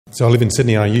So I live in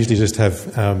Sydney. I usually just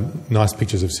have nice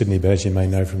pictures of Sydney, but as you may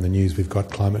know from the news, we've got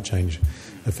climate change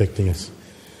affecting us.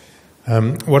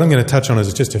 What I'm going to touch on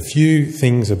is just a few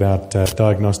things about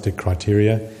diagnostic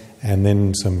criteria and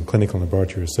then some clinical and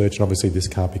laboratory research. And obviously this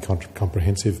can't be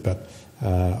comprehensive, but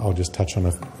I'll just touch on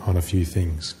a few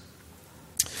things.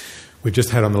 We've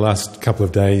just had on the last couple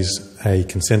of days a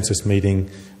consensus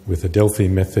meeting with the Delphi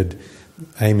method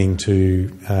aiming to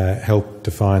help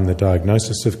define the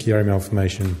diagnosis of Chiari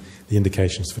malformation, the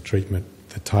indications for treatment,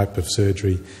 the type of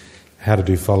surgery, how to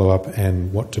do follow-up,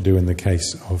 and what to do in the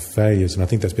case of failures. And I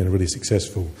think that's been a really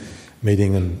successful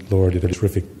meeting, and Laura did a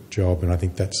terrific job, and I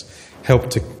think that's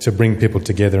helped to bring people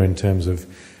together in terms of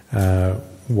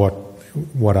what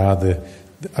are the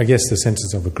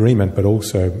senses of agreement, but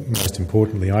also, most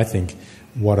importantly, I think,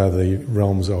 what are the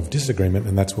realms of disagreement,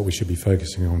 and that's what we should be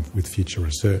focusing on with future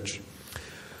research.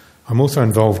 I'm also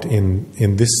involved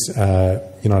in this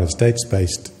United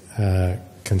States-based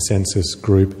consensus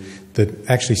group that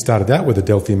actually started out with the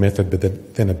Delphi method, but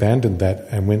that then abandoned that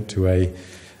and went to a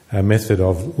method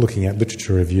of looking at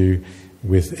literature review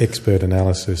with expert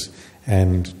analysis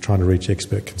and trying to reach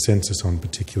expert consensus on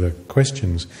particular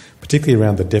questions, particularly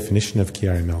around the definition of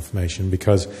Chiari malformation,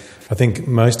 because I think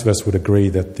most of us would agree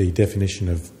that the definition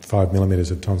of 5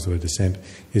 millimetres of tonsillar descent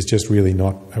is just really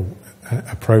not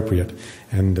appropriate,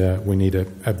 and we need a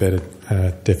better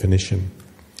definition.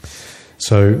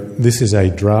 So this is a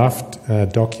draft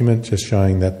document just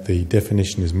showing that the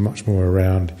definition is much more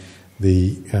around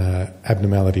the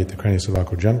abnormality at the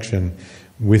craniocervical junction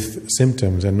with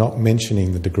symptoms and not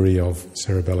mentioning the degree of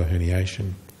cerebellar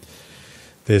herniation.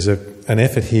 There's an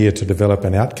effort here to develop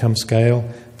an outcome scale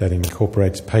that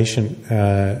incorporates patient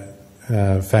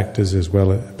factors as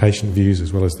well as patient views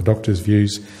as well as the doctor's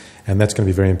views, and that's going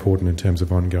to be very important in terms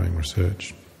of ongoing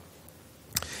research.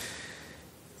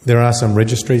 There are some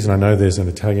registries, and I know there's an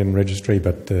Italian registry,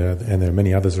 and there are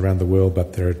many others around the world,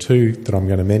 but there are two that I'm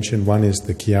going to mention. One is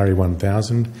the Chiari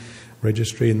 1000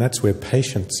 registry, and that's where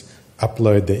patients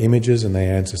upload their images and they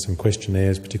answer some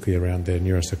questionnaires, particularly around their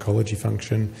neuropsychology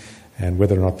function and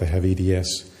whether or not they have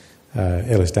EDS,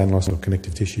 Ehlers-Danlos or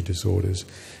connective tissue disorders.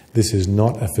 This is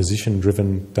not a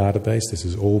physician-driven database. This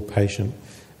is all patient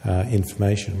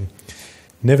information.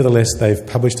 Nevertheless, they've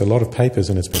published a lot of papers,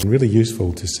 and it's been really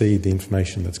useful to see the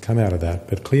information that's come out of that.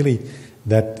 But clearly,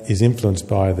 that is influenced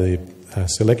by the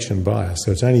selection bias.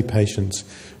 So it's only patients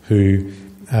who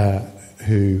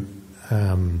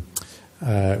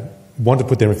want to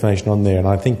put their information on there, and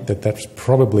I think that that's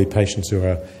probably patients who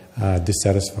are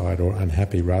dissatisfied or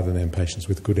unhappy rather than patients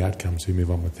with good outcomes who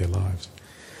move on with their lives.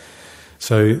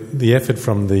 So the effort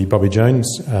from the Bobby Jones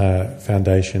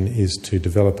Foundation is to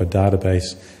develop a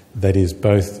database that is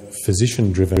both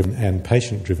physician-driven and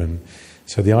patient-driven.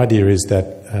 So the idea is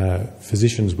that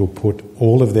physicians will put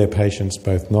all of their patients,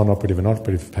 both non-operative and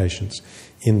operative patients,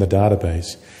 in the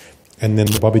database. And then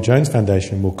the Bobby Jones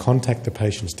Foundation will contact the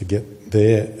patients to get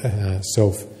their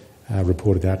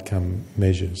self-reported outcome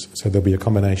measures. So there'll be a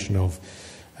combination of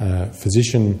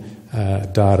physician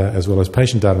data as well as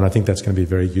patient data, and I think that's going to be a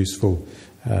very useful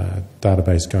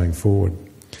database going forward.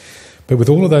 But with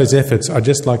all of those efforts, I'd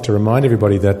just like to remind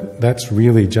everybody that that's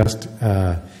really just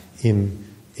in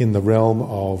the realm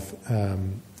of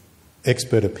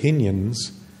expert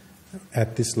opinions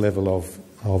at this level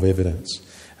of evidence.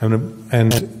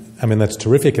 And I mean, that's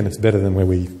terrific, and it's better than where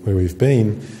we've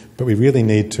been, but we really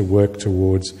need to work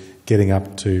towards getting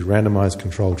up to randomised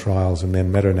controlled trials and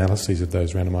then meta-analyses of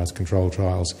those randomised controlled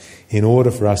trials in order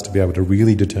for us to be able to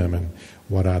really determine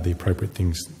what are the appropriate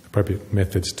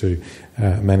methods to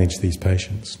manage these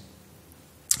patients.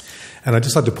 And I'd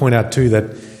just like to point out too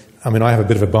that, I mean, I have a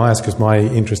bit of a bias because my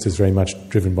interest is very much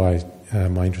driven by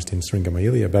my interest in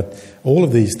Syringomyelia, but all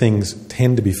of these things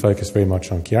tend to be focused very much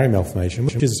on Chiari malformation,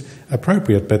 which is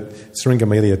appropriate, but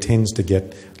Syringomyelia tends to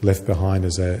get left behind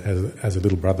as a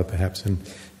little brother perhaps,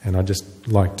 and I'd just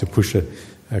like to push an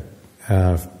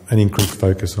increased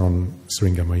focus on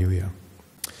Syringomyelia.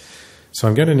 So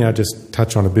I'm going to now just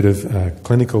touch on a bit of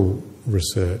clinical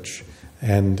research,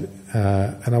 and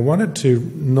I wanted to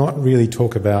not really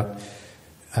talk about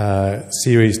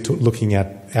series looking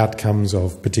at outcomes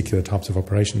of particular types of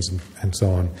operations and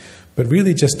so on, but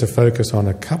really just to focus on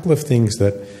a couple of things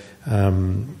that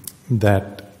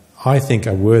that I think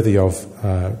are worthy of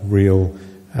real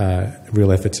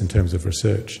efforts in terms of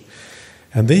research.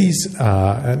 And these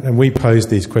are, and we posed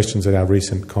these questions at our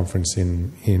recent conference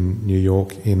in New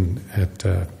York at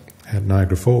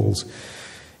Niagara Falls,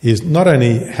 is not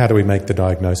only how do we make the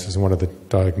diagnosis and what are the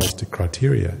diagnostic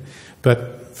criteria,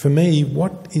 but for me,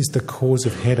 what is the cause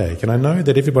of headache? And I know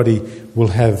that everybody will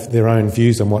have their own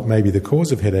views on what may be the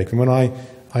cause of headache. And when I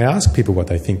I ask people what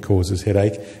they think causes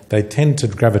headache, they tend to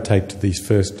gravitate to these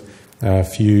first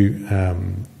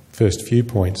few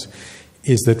points.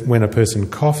 Is that when a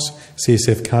person coughs,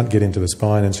 CSF can't get into the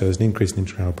spine, and so there's an increase in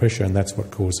intracranial pressure, and that's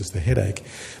what causes the headache.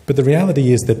 But the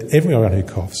reality is that everyone who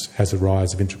coughs has a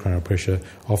rise of intracranial pressure,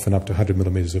 often up to 100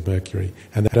 millimetres of mercury,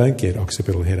 and they don't get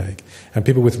occipital headache. And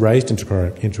people with raised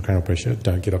intracranial pressure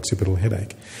don't get occipital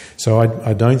headache. So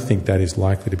I don't think that is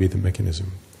likely to be the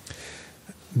mechanism.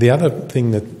 The other thing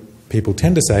that people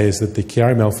tend to say is that the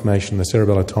Chiari malformation, the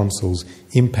cerebellar tonsils,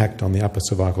 impact on the upper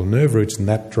cervical nerve roots, and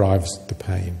that drives the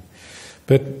pain.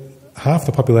 But half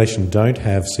the population don't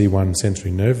have C1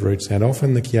 sensory nerve roots, and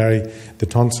often the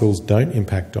tonsils don't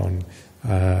impact on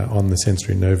the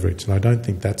sensory nerve roots, and I don't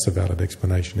think that's a valid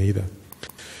explanation either.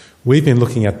 We've been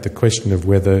looking at the question of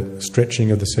whether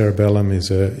stretching of the cerebellum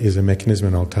is a mechanism,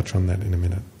 and I'll touch on that in a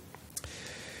minute.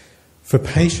 For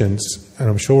patients, and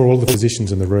I'm sure all the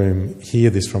physicians in the room hear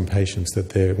this from patients,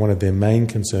 that one of their main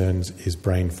concerns is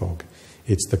brain fog.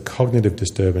 It's the cognitive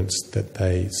disturbance that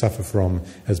they suffer from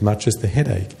as much as the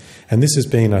headache. And this has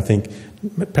been, I think,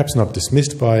 perhaps not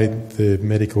dismissed by the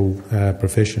medical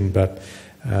profession, but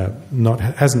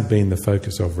hasn't been the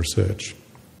focus of research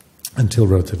until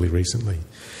relatively recently.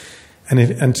 And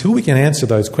until we can answer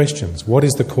those questions, what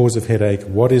is the cause of headache?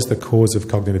 What is the cause of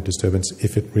cognitive disturbance,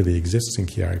 if it really exists in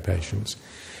Chiari patients?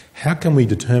 How can we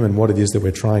determine what it is that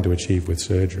we're trying to achieve with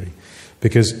surgery?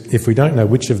 Because if we don't know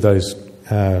which of those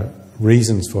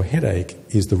reasons for headache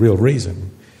is the real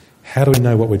reason, how do we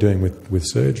know what we're doing with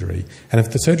surgery? And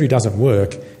if the surgery doesn't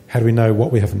work, how do we know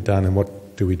what we haven't done and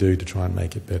what do we do to try and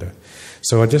make it better?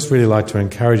 So I'd just really like to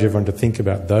encourage everyone to think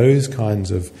about those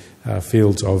kinds of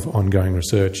fields of ongoing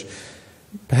research,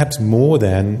 perhaps more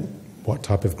than what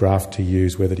type of graft to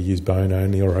use, whether to use bone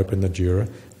only or open the dura.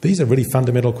 These are really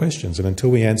fundamental questions, and until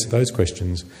we answer those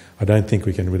questions, I don't think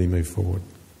we can really move forward.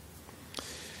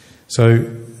 So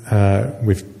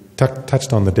we've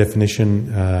touched on the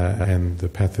definition and the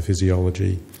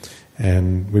pathophysiology,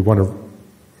 and we want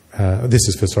to. This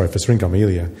is for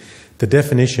Syringomyelia. The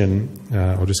definition.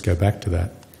 I'll just go back to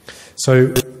that.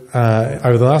 So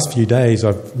over the last few days,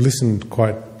 I've listened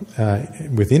quite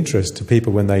with interest to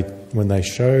people when they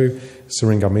show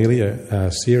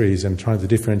Syringomyelia series and trying to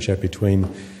differentiate between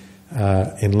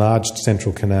enlarged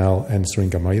central canal and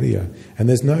Syringomyelia, and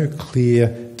there's no clear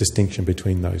distinction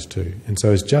between those two. And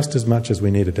so it's just as much as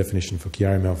we need a definition for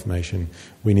Chiari malformation,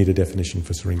 we need a definition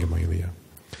for Syringomyelia.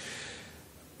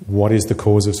 What is the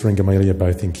cause of Syringomyelia,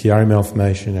 both in Chiari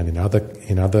malformation and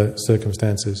in other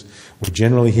circumstances? We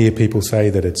generally hear people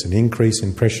say that it's an increase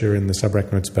in pressure in the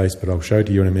subarachnoid space, but I'll show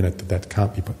to you in a minute that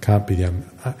can't be the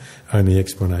only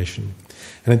explanation.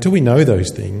 And until we know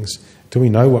those things, until we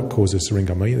know what causes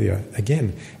Syringomyelia,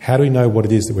 again, how do we know what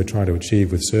it is that we're trying to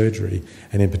achieve with surgery,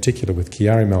 and in particular with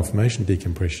Chiari malformation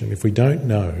decompression? If we don't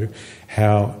know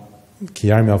how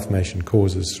Chiari malformation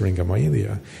causes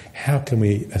Syringomyelia, how can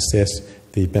we assess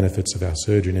the benefits of our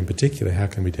surgery, and in particular, how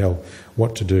can we tell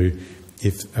what to do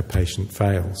if a patient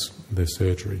fails the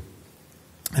surgery?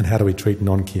 And how do we treat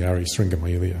non-Chiari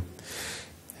Syringomyelia?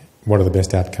 What are the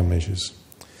best outcome measures?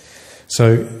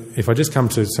 So if I just come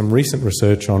to some recent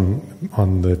research for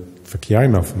Chiari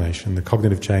malformation, the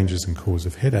cognitive changes and cause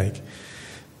of headache,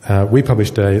 we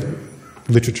published a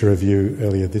literature review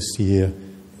earlier this year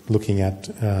looking at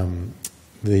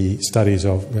the studies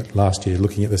of last year,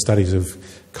 looking at the studies of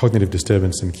cognitive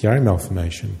disturbance and Chiari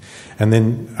malformation. And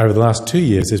then over the last 2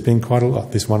 years, there's been quite a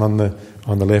lot. This one on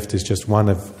the left is just one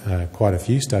of quite a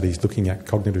few studies looking at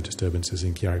cognitive disturbances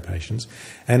in Chiari patients.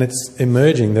 And it's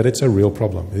emerging that it's a real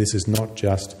problem. This is not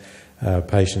just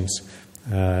patients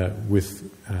with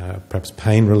perhaps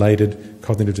pain-related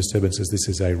cognitive disturbances. This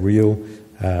is a real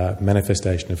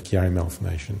manifestation of Chiari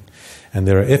malformation. And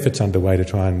there are efforts underway to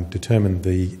try and determine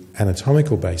the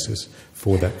anatomical basis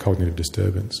for that cognitive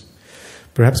disturbance.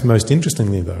 Perhaps most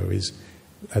interestingly, though, is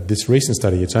at this recent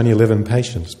study, it's only 11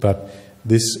 patients, but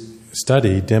this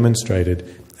study demonstrated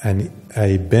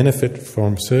a benefit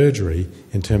from surgery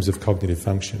in terms of cognitive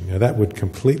function. Now, that would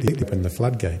completely open the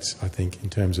floodgates, I think, in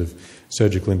terms of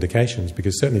surgical indications,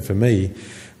 because certainly for me,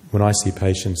 when I see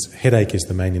patients, headache is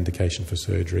the main indication for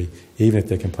surgery. Even if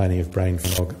they're complaining of brain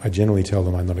fog, I generally tell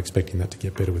them I'm not expecting that to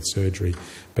get better with surgery.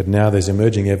 But now there's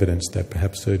emerging evidence that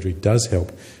perhaps surgery does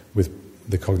help with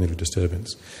the cognitive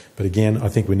disturbance. But again, I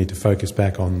think we need to focus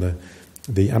back on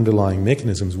the underlying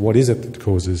mechanisms. What is it that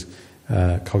causes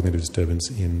cognitive disturbance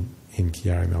in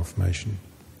Chiari malformation?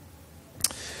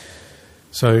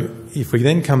 So if we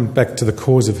then come back to the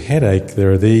cause of headache, there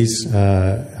are these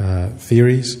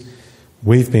theories.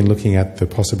 We've been looking at the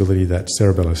possibility that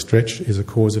cerebellar stretch is a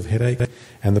cause of headache,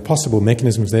 and the possible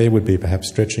mechanisms there would be perhaps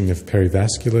stretching of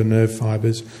perivascular nerve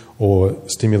fibres or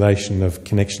stimulation of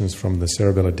connections from the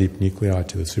cerebellar deep nuclei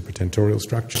to the supratentorial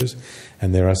structures,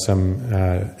 and there are some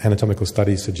anatomical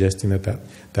studies suggesting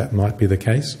that might be the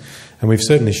case. And we've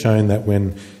certainly shown that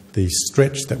when the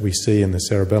stretch that we see in the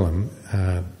cerebellum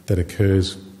that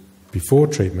occurs before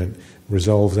treatment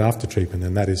resolves after treatment,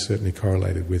 and that is certainly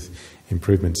correlated with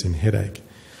improvements in headache.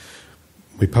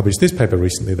 We published this paper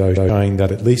recently, though, showing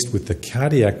that at least with the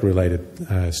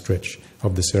cardiac-related stretch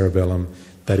of the cerebellum,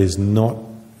 that is not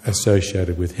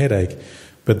associated with headache.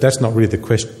 But that's not really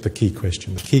the key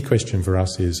question. The key question for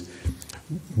us is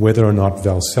whether or not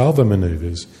Valsalva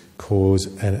manoeuvres cause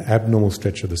an abnormal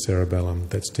stretch of the cerebellum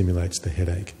that stimulates the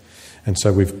headache. And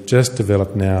so we've just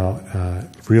developed now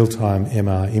real-time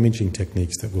MR imaging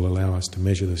techniques that will allow us to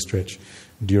measure the stretch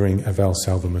during a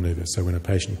Valsalva manoeuvre. So when a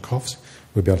patient coughs,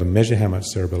 we'll be able to measure how much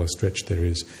cerebellar stretch there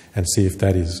is and see if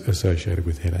that is associated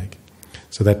with headache.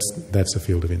 So that's a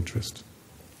field of interest.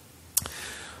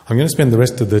 I'm going to spend the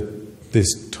rest of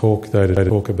this talk, though, to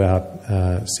talk about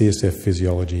CSF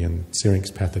physiology and syrinx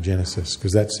pathogenesis,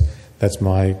 because that's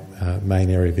my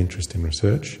main area of interest in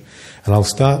research. And I'll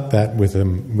start that with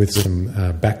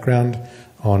some background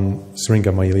on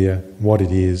Syringomyelia, what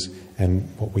it is, and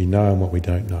what we know and what we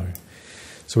don't know.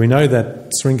 So we know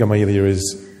that Syringomyelia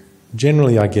is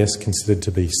generally, I guess, considered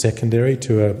to be secondary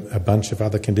to a bunch of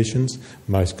other conditions,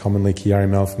 most commonly Chiari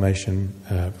malformation,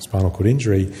 spinal cord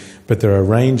injury, but there are a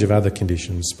range of other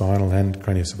conditions, spinal and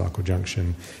craniocervical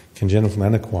junction, congenital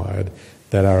and acquired,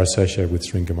 that are associated with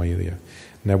Syringomyelia.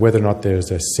 Now, whether or not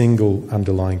there's a single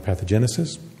underlying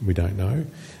pathogenesis, we don't know,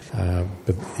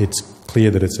 but it's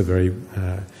clear that it's a very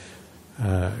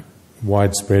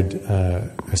widespread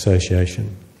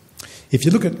association. If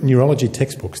you look at neurology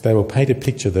textbooks, they will paint a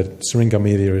picture that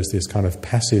Syringomyelia is this kind of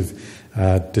passive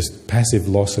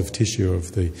loss of tissue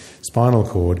of the spinal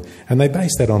cord, and they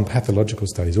base that on pathological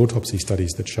studies, autopsy studies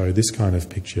that show this kind of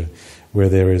picture, where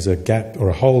there is a gap or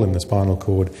a hole in the spinal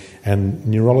cord, and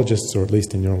neurologists, or at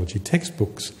least in neurology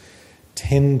textbooks,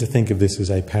 tend to think of this as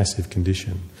a passive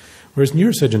condition, whereas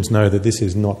neurosurgeons know that this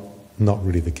is not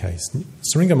really the case.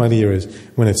 Syringomyelia is,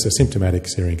 when it's a symptomatic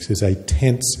syrinx, is a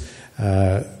tense,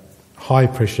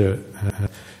 high-pressure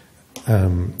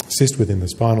cyst within the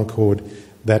spinal cord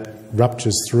that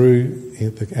ruptures through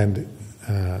and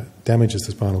damages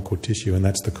the spinal cord tissue, and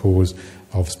that's the cause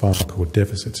of spinal cord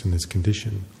deficits in this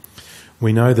condition.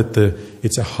 We know that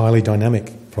it's a highly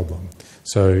dynamic problem.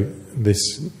 So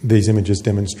these images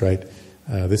demonstrate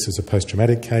this is a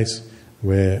post-traumatic case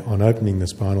where, on opening the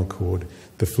spinal cord,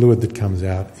 the fluid that comes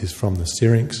out is from the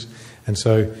syrinx, and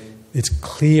so it's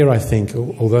clear, I think,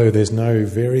 although there's no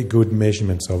very good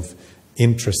measurements of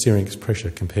intrasyrinx pressure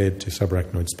compared to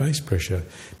subarachnoid space pressure,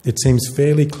 it seems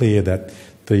fairly clear that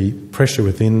the pressure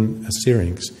within a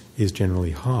syrinx is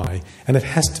generally high, and it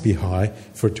has to be high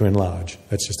for it to enlarge.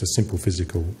 That's just a simple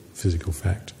physical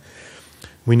fact.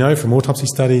 We know from autopsy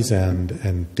studies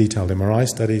and detailed MRI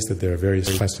studies that there are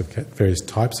various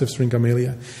types of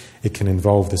Syringomyelia. It can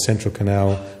involve the central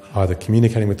canal either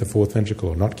communicating with the fourth ventricle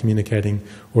or not communicating,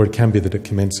 or it can be that it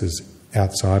commences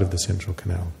outside of the central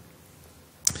canal.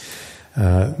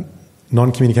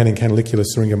 Non-communicating canalicular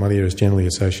Syringomyelia is generally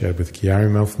associated with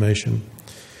Chiari malformation,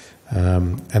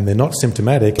 and they're not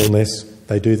symptomatic unless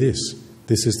they do this.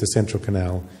 This is the central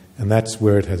canal, and that's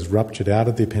where it has ruptured out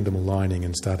of the ependymal lining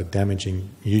and started damaging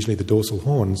usually the dorsal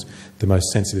horns, the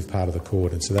most sensitive part of the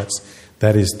cord, and so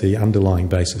that is the underlying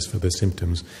basis for the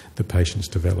symptoms that patients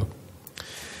develop.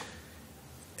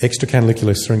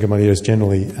 Extracanalicular Syringomyelia is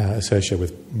generally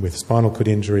associated with spinal cord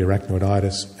injury,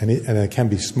 arachnoiditis, and it can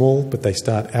be small, but they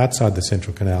start outside the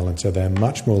central canal, and so they're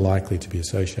much more likely to be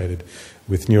associated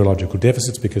with neurological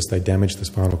deficits because they damage the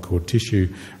spinal cord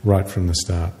tissue right from the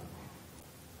start.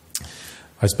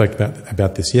 I spoke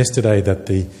about this yesterday, that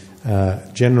the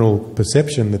general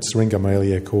perception that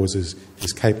Syringomyelia causes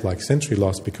is cape-like sensory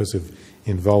loss because of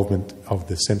involvement of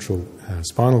the central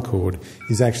spinal cord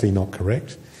is actually not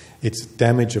correct. It's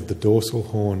damage of the dorsal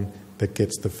horn that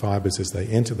gets the fibres as they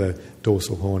enter the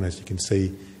dorsal horn, as you can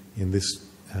see in this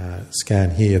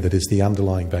scan here, that is the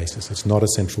underlying basis. It's not a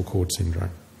central cord syndrome.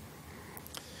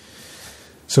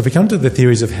 So if we come to the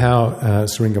theories of how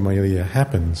Syringomyelia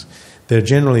happens, they're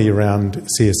generally around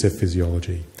CSF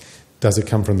physiology. Does it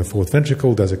come from the fourth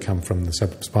ventricle? Does it come from the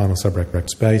spinal subarachnoid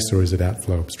space? Or is it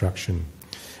outflow obstruction?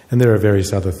 And there are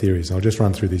various other theories. I'll just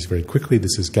run through these very quickly.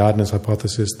 This is Gardner's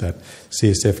hypothesis, that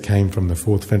CSF came from the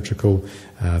fourth ventricle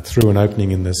through an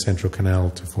opening in the central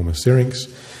canal to form a syrinx.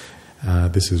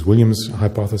 This is Williams'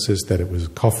 hypothesis, that it was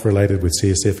cough-related with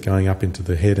CSF going up into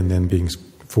the head and then being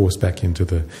forced back into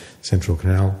the central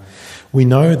canal. We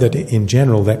know that in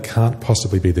general that can't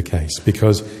possibly be the case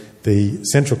because the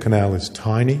central canal is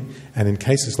tiny, and in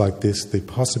cases like this, the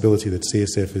possibility that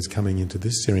CSF is coming into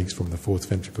this syrinx from the fourth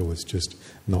ventricle is just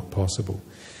not possible.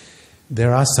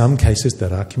 There are some cases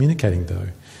that are communicating, though,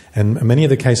 and many of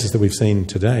the cases that we've seen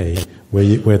today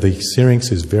where the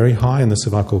syrinx is very high in the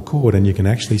cervical cord and you can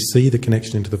actually see the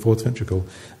connection into the fourth ventricle,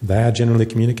 they are generally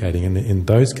communicating, and in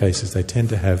those cases they tend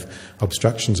to have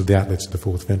obstructions of the outlets of the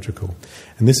fourth ventricle.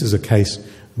 And this is a case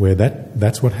where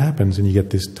that's what happens, and you get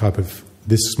this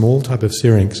small type of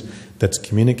syrinx that's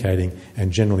communicating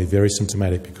and generally very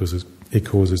symptomatic because it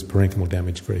causes parenchymal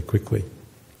damage very quickly.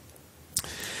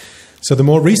 So the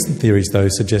more recent theories, though,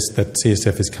 suggest that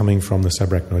CSF is coming from the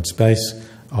subarachnoid space,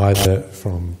 either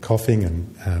from coughing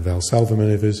and Valsalva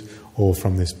manoeuvres or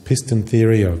from this piston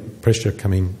theory of pressure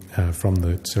coming from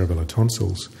the cerebellar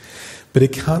tonsils. But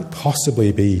it can't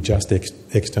possibly be just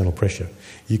external pressure.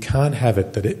 You can't have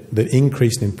it that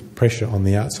increase in pressure on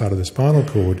the outside of the spinal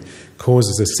cord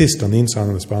causes a cyst on the inside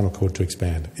of the spinal cord to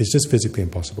expand. It's just physically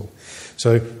impossible.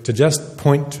 So to just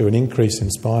point to an increase in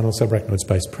spinal subarachnoid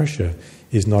space pressure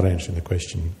is not answering the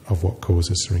question of what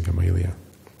causes syringomyelia.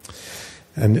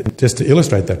 And just to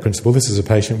illustrate that principle, this is a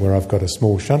patient where I've got a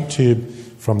small shunt tube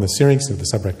from the syrinx into the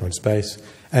subarachnoid space,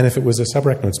 and if it was a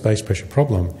subarachnoid space pressure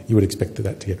problem, you would expect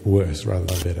that to get worse rather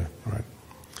than better. Right?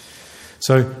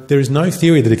 So there is no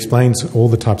theory that explains all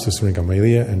the types of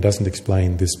syringomyelia and doesn't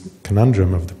explain this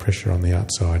conundrum of the pressure on the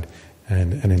outside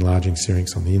and an enlarging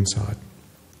syrinx on the inside.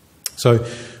 So,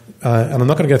 and I'm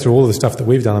not going to go through all of the stuff that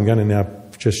we've done. I'm going to now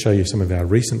just show you some of our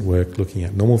recent work looking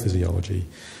at normal physiology.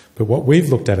 But what we've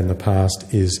looked at in the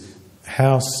past is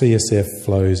how CSF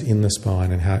flows in the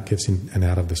spine and how it gets in and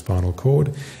out of the spinal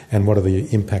cord, and what are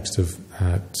the impacts of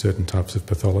certain types of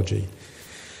pathology.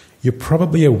 You're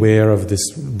probably aware of this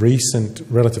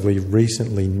relatively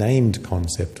recently named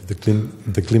concept of the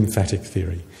glymphatic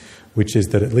theory, which is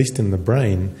that at least in the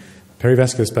brain,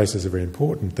 perivascular spaces are very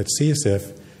important, that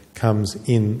CSF comes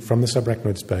in from the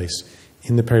subarachnoid space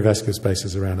in the perivascular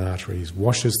spaces around arteries,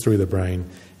 washes through the brain,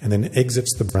 and then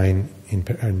exits the brain in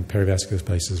perivascular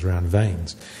spaces around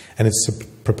veins. And it's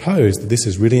proposed that this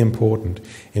is really important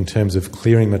in terms of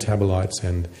clearing metabolites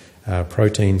and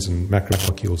proteins and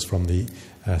macromolecules from the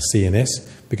CNS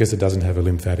because it doesn't have a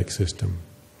lymphatic system.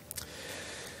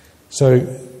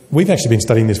 So we've actually been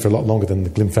studying this for a lot longer than the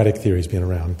glymphatic theory has been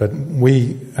around, but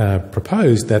we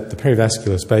proposed that the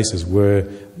perivascular spaces were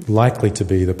likely to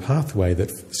be the pathway that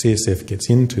CSF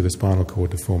gets into the spinal cord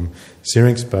to form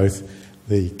syrinx, both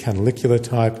the canalicular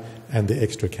type and the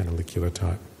extracanalicular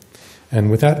type. And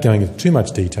without going into too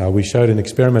much detail, we showed in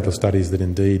experimental studies that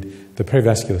indeed the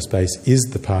perivascular space is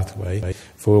the pathway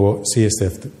for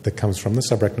CSF that comes from the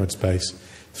subarachnoid space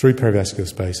through perivascular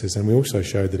spaces, and we also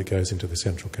showed that it goes into the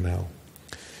central canal.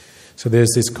 So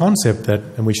there's this concept that,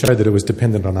 and we showed that it was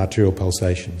dependent on arterial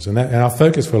pulsations, and our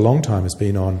focus for a long time has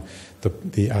been on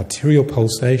the arterial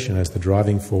pulsation as the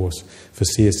driving force for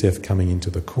CSF coming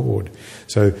into the cord.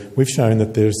 So we've shown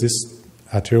that there's this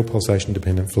arterial pulsation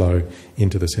dependent flow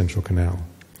into the central canal.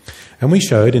 And we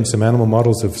showed in some animal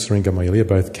models of syringomyelia,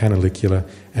 both canalicular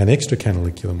and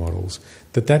extracanalicular models,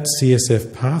 that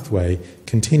CSF pathway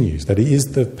continues, that it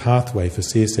is the pathway for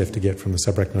CSF to get from the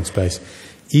subarachnoid space,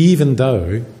 even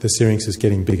though the syrinx is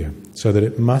getting bigger, so that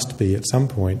it must be at some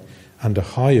point under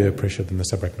higher pressure than the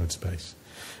subarachnoid space.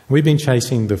 And we've been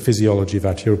chasing the physiology of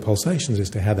arterial pulsations as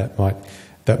to how that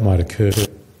might occur.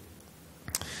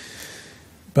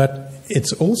 But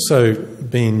it's also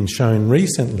been shown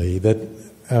recently that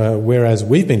whereas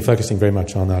we've been focusing very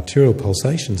much on arterial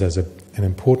pulsations as an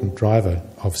important driver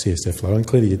of CSF flow, and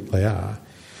clearly they are,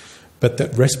 but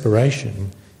that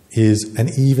respiration is an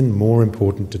even more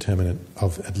important determinant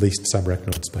of at least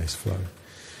subarachnoid space flow.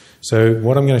 So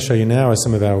what I'm going to show you now is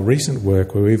some of our recent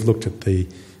work where we've looked at the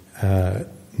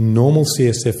normal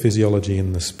CSF physiology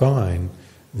in the spine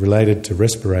related to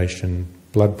respiration,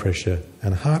 blood pressure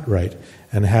and heart rate,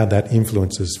 and how that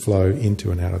influences flow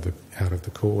into and out of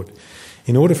the cord.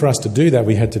 In order for us to do that,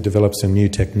 we had to develop some new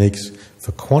techniques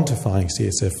for quantifying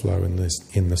CSF flow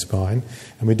in the spine,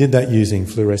 and we did that using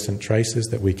fluorescent tracers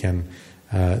that we can.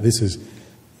 This is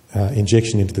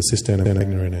injection into the cisterna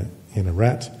magna in a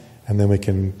rat, and then we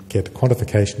can get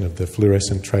quantification of the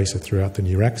fluorescent tracer throughout the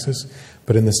neuraxis.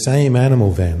 But in the same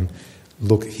animal then,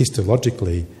 look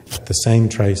histologically at the same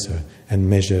tracer and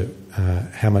measure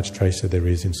how much tracer there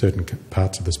is in certain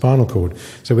parts of the spinal cord.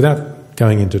 So without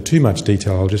going into too much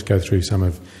detail, I'll just go through some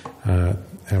of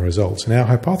our results. And our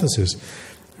hypothesis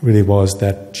really was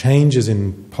that changes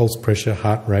in pulse pressure,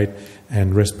 heart rate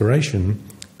and respiration,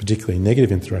 particularly negative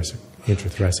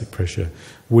intrathoracic pressure,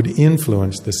 would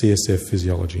influence the CSF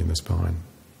physiology in the spine.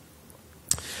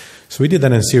 So we did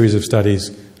that in a series of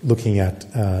studies looking at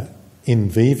in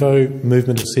vivo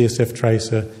movement of CSF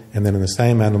tracer, and then in the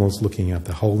same animals looking at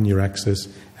the whole neuraxis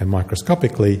and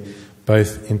microscopically,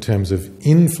 both in terms of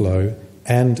inflow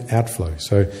and outflow.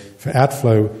 So for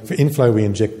inflow we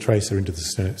inject tracer into the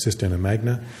cisterna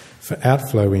magna. For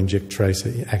outflow we inject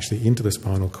tracer actually into the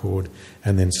spinal cord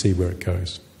and then see where it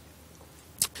goes.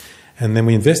 And then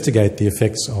we investigate the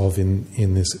effects of,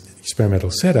 in this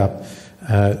experimental setup,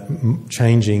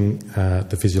 changing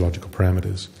the physiological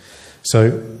parameters.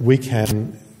 So we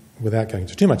can, without going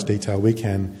into too much detail, we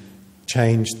can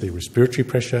change the respiratory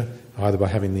pressure either by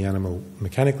having the animal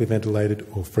mechanically ventilated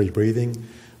or free breathing.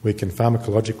 We can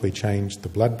pharmacologically change the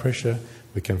blood pressure.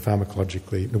 We can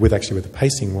pharmacologically, with the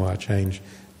pacing wire, change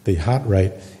the heart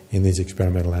rate in these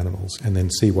experimental animals, and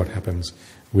then see what happens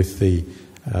with the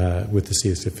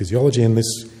CSF physiology. And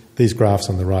these graphs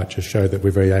on the right just show that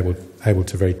we're very able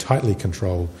to very tightly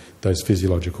control those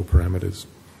physiological parameters.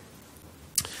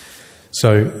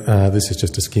 So this is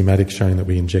just a schematic showing that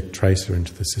we inject tracer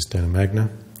into the cisterna magna.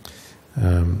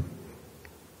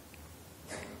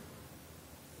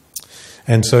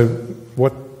 And so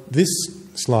what this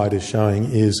slide is showing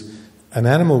is an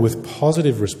animal with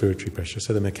positive respiratory pressure,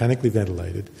 so they're mechanically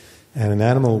ventilated, and an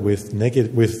animal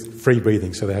with free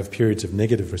breathing, so they have periods of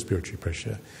negative respiratory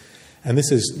pressure. And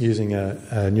this is using a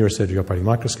neurosurgery operating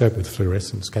microscope with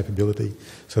fluorescence capability.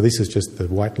 So this is just the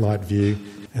white light view,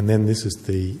 and then this is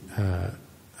the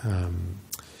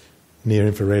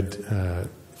near-infrared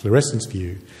fluorescence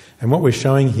view. And what we're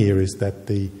showing here is that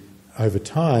over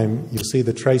time, you'll see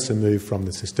the tracer move from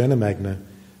the cisterna magna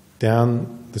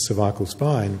down the cervical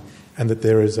spine, and that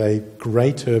there is a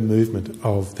greater movement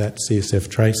of that CSF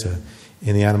tracer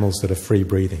in the animals that are free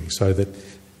breathing. So that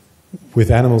with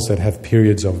animals that have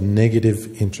periods of negative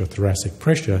intrathoracic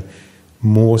pressure,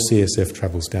 more CSF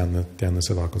travels down the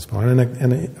cervical spine,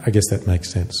 and I guess that makes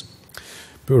sense.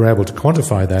 But we were able to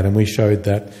quantify that, and we showed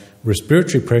that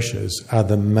respiratory pressures are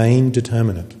the main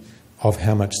determinant of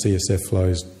how much CSF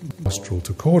flows nostril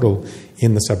to caudal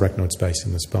in the subarachnoid space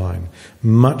in the spine,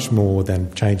 much more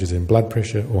than changes in blood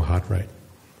pressure or heart rate.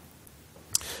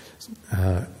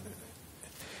 And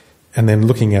then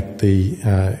looking at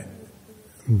the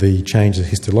changes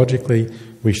histologically,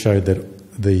 we showed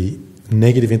that the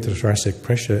negative intrathoracic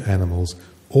pressure animals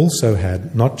also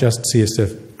had not just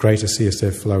greater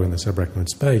CSF flow in the subarachnoid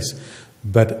space,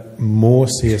 but more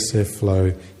CSF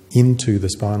flow into the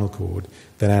spinal cord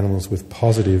than animals with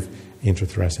positive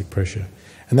intrathoracic pressure.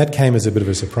 And that came as a bit of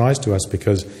a surprise to us,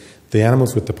 because the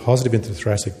animals with the positive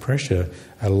intrathoracic pressure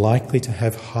are likely to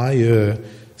have higher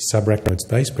subarachnoid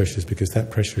space pressures, because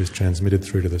that pressure is transmitted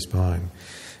through to the spine.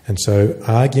 And so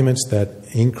arguments that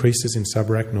increases in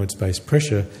subarachnoid space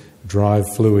pressure drive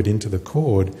fluid into the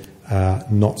cord are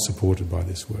not supported by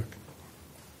this work.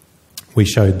 We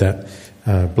showed that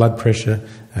blood pressure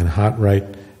and heart rate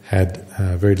had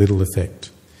very little effect.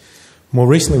 More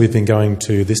recently, we've been going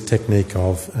to this technique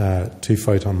of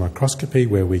two-photon microscopy,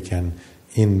 where we can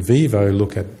in vivo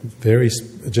look at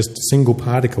just single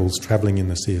particles travelling in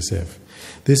the CSF.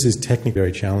 This is technically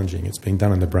very challenging. It's being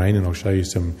done in the brain, and I'll show you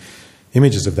some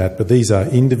images of that, but these are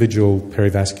individual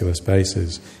perivascular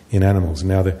spaces in animals.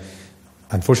 Now,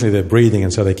 unfortunately, they're breathing,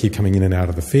 and so they keep coming in and out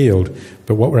of the field,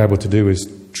 but what we're able to do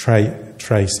is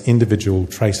trace individual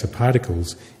tracer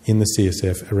particles in the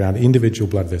CSF around individual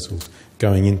blood vessels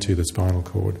going into the spinal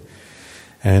cord.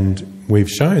 And we've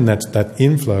shown that that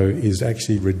inflow is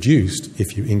actually reduced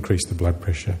if you increase the blood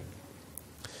pressure.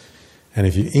 And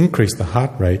if you increase the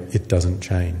heart rate, it doesn't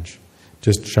change.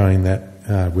 Just showing that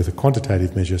with a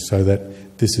quantitative measure, so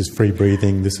that this is free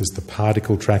breathing, this is the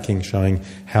particle tracking, showing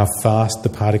how fast the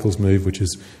particles move, which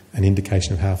is an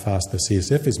indication of how fast the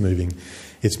CSF is moving.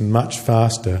 It's much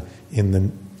faster in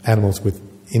the animals with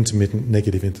intermittent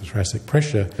negative intrathoracic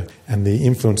pressure, and the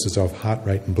influences of heart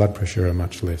rate and blood pressure are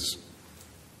much less.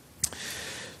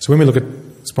 So when we look at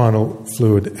spinal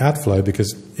fluid outflow,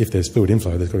 because if there's fluid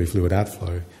inflow, there's got to be fluid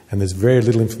outflow, and there's very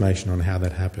little information on how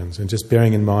that happens. And just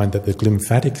bearing in mind that the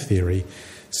glymphatic theory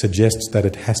suggests that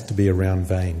it has to be around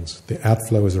veins. The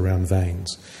outflow is around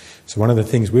veins. So one of the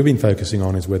things we've been focusing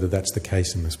on is whether that's the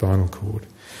case in the spinal cord.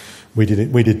 We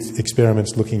did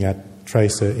experiments looking at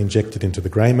tracer injected into the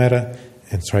grey matter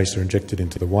and tracer injected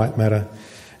into the white matter.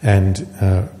 And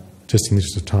just in the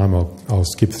interest of time, I'll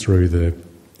skip through the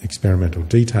experimental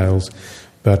details.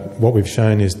 But what we've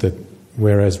shown is that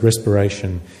whereas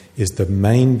respiration is the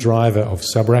main driver of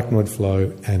subarachnoid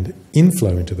flow and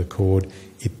inflow into the cord,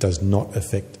 it does not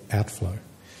affect outflow.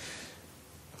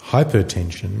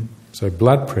 Hypertension, so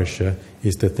blood pressure,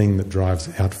 is the thing that drives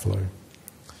outflow,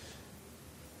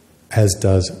 as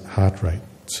does heart rate.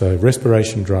 So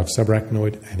respiration drives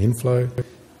subarachnoid and inflow,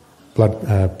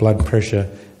 blood pressure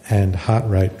and heart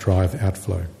rate drive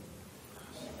outflow.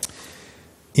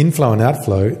 Inflow and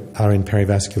outflow are in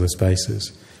perivascular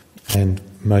spaces, and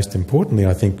most importantly,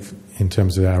 I think, in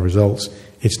terms of our results,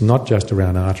 it's not just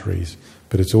around arteries,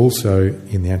 but it's also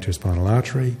in the anterospinal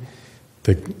artery.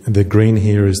 The green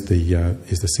here is the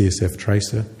CSF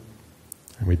tracer,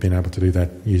 and we've been able to do that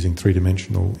using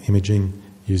three-dimensional imaging,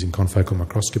 using confocal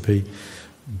microscopy.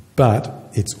 But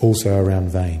it's also around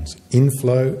veins,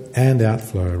 inflow and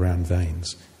outflow around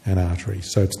veins and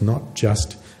arteries. So it's not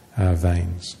just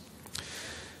veins.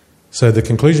 So the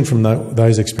conclusion from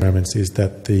those experiments is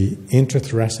that the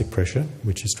intrathoracic pressure,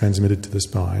 which is transmitted to the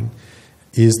spine,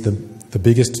 is the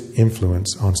biggest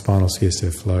influence on spinal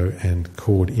CSF flow and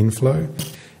cord inflow,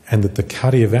 and that the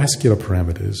cardiovascular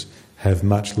parameters have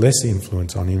much less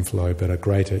influence on inflow but a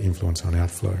greater influence on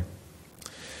outflow.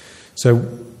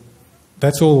 So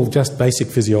that's all just basic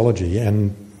physiology,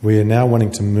 and we're now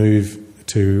wanting to move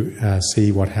to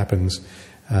see what happens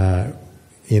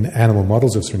in animal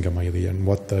models of Syringomyelia and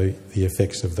what the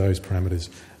effects of those parameters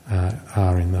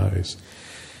are in those.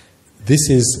 This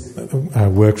is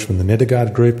work from the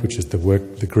Nedergaard group, which is the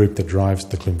group that drives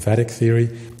the lymphatic theory,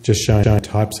 just showing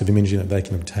types of imaging that they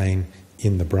can obtain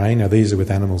in the brain. Now, these are with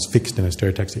animals fixed in a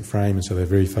stereotaxic frame, and so they're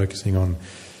very focusing on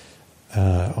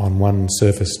one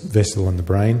surface vessel in the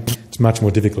brain. It's much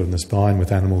more difficult in the spine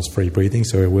with animals free breathing,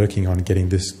 so we're working on getting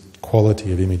this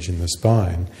quality of image in the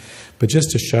spine. But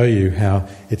just to show you how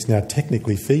it's now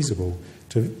technically feasible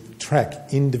to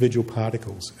track individual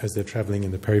particles as they're travelling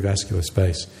in the perivascular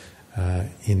space,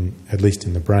 at least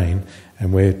in the brain,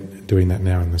 and we're doing that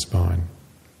now in the spine.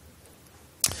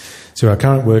 So our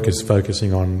current work is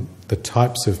focusing on the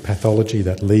types of pathology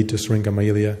that lead to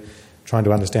Syringomyelia, trying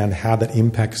to understand how that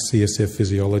impacts CSF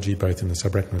physiology, both in the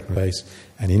subarachnoid space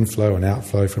and inflow and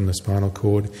outflow from the spinal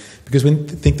cord, because we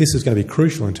think this is going to be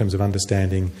crucial in terms of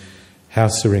understanding how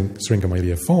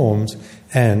Syringomyelia forms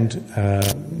and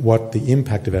what the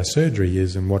impact of our surgery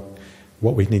is and what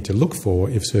we need to look for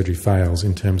if surgery fails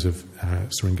in terms of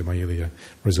Syringomyelia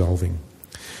resolving.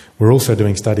 We're also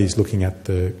doing studies looking at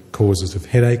the causes of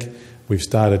headache. We've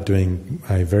started doing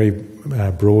a very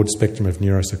broad spectrum of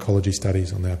neuropsychology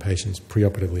studies on our patients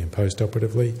preoperatively and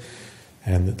postoperatively,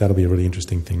 and that'll be a really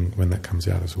interesting thing when that comes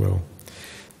out as well.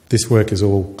 This work is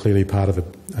all clearly part of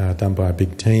it, done by a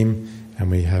big team, and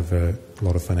we have a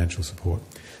lot of financial support.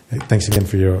 Thanks again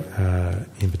for your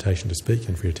invitation to speak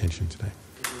and for your attention today.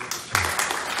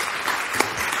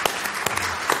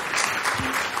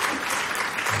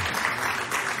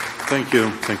 Thank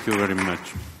you very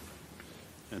much.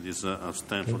 And this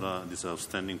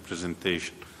outstanding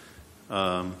presentation.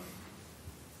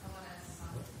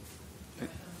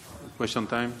 Question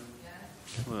time?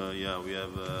 Yeah, we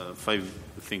have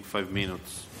 5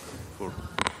 minutes for.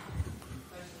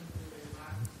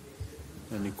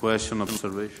 Any question,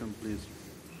 observation, please?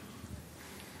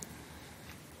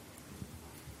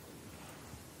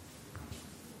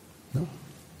 No.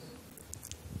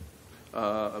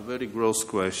 A very gross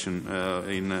question.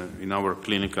 In our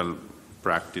clinical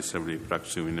practice, every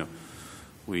practice we know,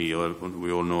 we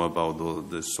all know about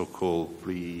the so-called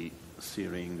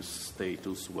pre-Syring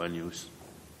status when you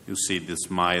see this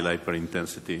mild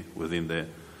hyperintensity within the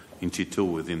in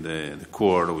T2 within the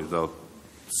cord without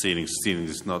Syring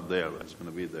is not there, but it's going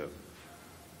to be there.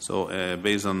 So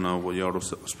based on what your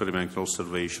experimental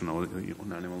observation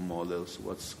on animal models,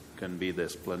 what can be the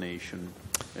explanation,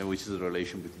 and which is the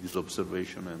relation between this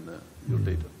observation and your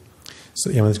data? So,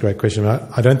 yeah, that's a great question.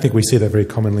 I don't think we see that very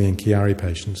commonly in Chiari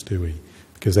patients, do we?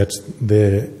 Because that's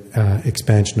their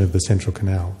expansion of the central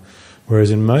canal. Whereas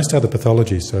in most other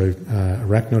pathologies, so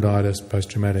arachnoiditis,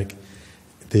 post-traumatic,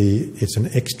 it's an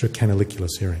extracanalicular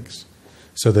syrinx.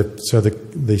 So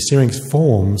the syrinx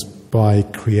forms by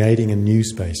creating a new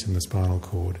space in the spinal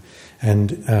cord.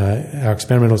 And our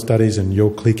experimental studies and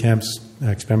your CLICAMP's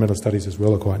experimental studies as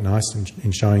well are quite nice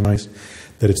in showing us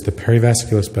that it's the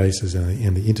perivascular spaces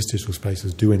and the interstitial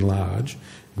spaces do enlarge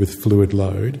with fluid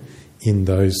load in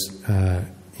those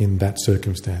in that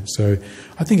circumstance. So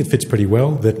I think it fits pretty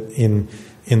well that in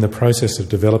the process of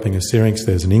developing a syrinx,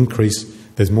 there's an increase,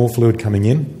 there's more fluid coming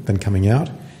in than coming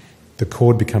out. The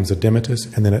cord becomes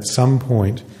edematous, and then at some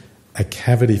point a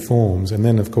cavity forms, and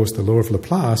then of course the law of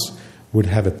Laplace would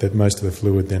have it that most of the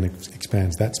fluid then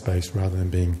expands that space rather than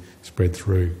being spread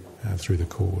through the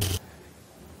cord.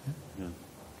 Yeah.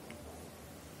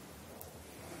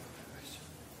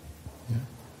 Yeah.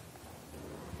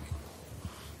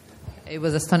 I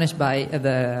was astonished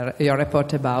by your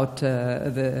report about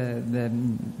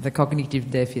the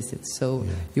cognitive deficits. So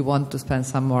you want to spend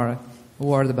some more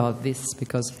word about this,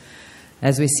 because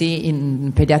as we see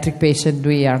in pediatric patients,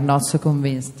 we are not so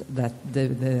convinced that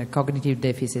the cognitive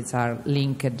deficits are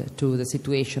linked to the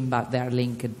situation, but they are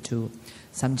linked to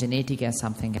some genetic and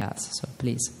something else. So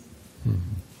please.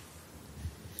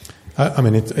 I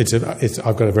mean,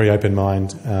 I've got a very open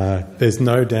mind. There's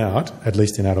no doubt, at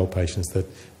least in adult patients, that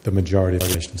the majority of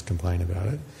patients complain about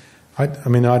it. I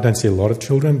mean, I don't see a lot of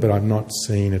children, but I've not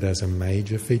seen it as a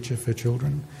major feature for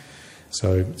children.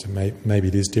 So maybe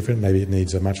it is different. Maybe it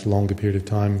needs a much longer period of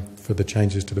time for the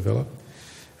changes to develop.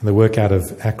 And the work out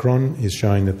of Akron is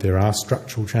showing that there are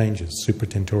structural changes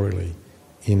supratentorially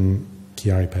in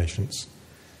Chiari patients.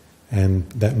 And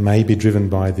that may be driven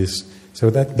by this.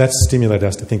 So that stimulated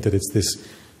us to think that it's this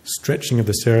stretching of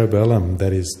the cerebellum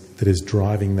that is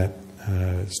driving that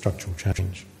structural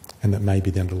change, and that may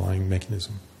be the underlying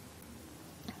mechanism.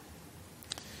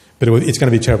 But it's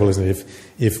going to be terrible, isn't it?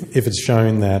 If it's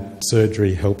shown that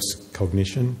surgery helps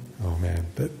cognition, oh man,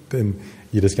 then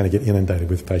you're just going to get inundated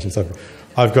with patients.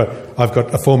 I've got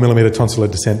a 4mm tonsillar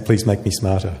descent. Please make me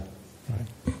smarter. Right?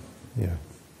 Yeah.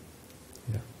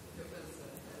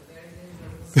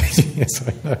 Yes,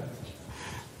 I know.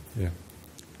 Yeah.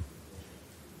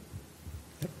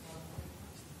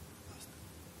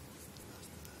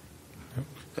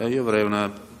 Io avrei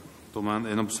una domanda,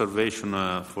 an observation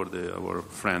for our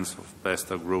friends of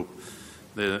PESTA group.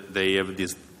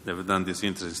 They've done this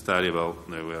interesting study about,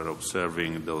 they were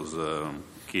observing those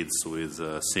kids with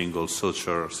single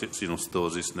suture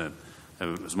synostosis, and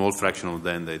a small fraction of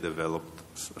them they developed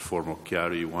a form of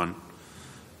Chiari 1.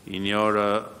 In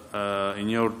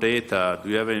your data, do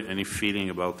you have any feeling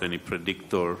about any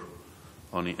predictor,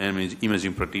 on the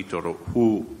imaging predictor of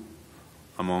who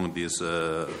among these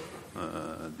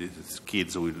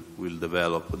kids will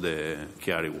develop the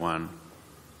Chiari 1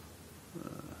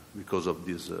 because of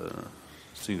this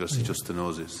single suture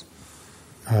stenosis?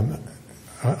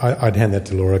 I'd hand that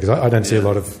to Laura, because I don't see a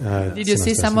lot of... Did you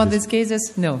see some of these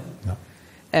cases? No.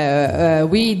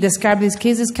 We describe these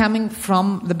cases coming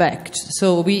from the back.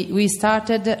 So we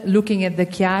started looking at the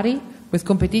Chiari with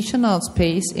computational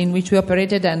space in which we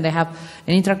operated, and they have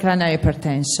an intracranial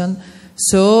hypertension.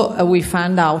 So we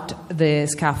found out the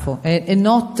scaffold. And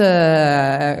not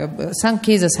some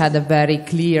cases had a very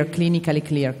clear, clinically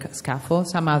clear scaffold,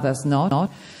 some others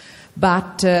not.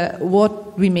 But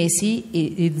what we may see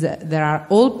is that there are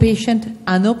all patients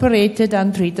unoperated,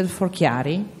 untreated for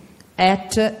Chiari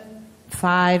at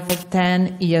 5,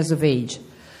 10 years of age.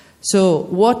 So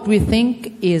what we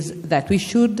think is that we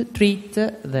should treat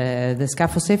the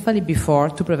scaphocephaly before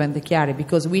to prevent the Chiari,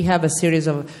 because we have a series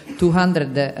of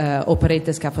 200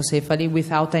 operated scaphocephaly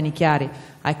without any Chiari.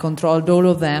 I controlled all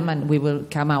of them, and we will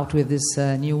come out with this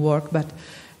new work, but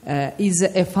is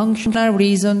a functional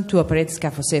reason to operate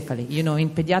scaphocephaly. You know,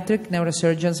 in pediatric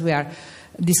neurosurgeons we are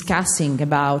discussing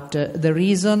about the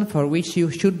reason for which you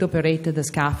should operate the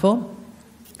scapho.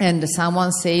 And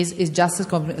someone says it's just a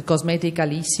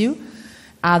cosmetical issue.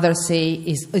 Others say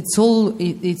it's also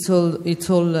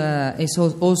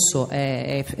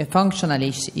a functional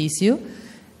issue.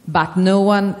 But no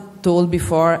one told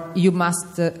before you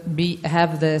must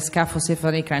have the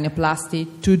scaphocephaly cranioplasty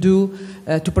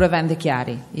to prevent the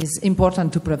Chiari. It's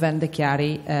important to prevent the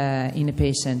Chiari in a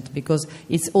patient, because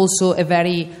it's also a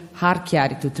very hard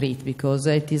Chiari to treat, because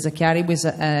it is a Chiari with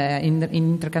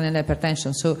intracranial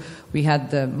hypertension. So we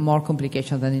had more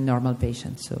complications than in normal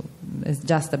patients. So it's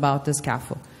just about the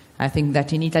scapho. I think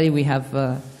that in Italy we have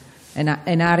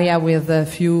an area with a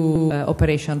few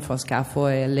operations for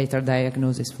scapho, a later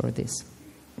diagnosis for this.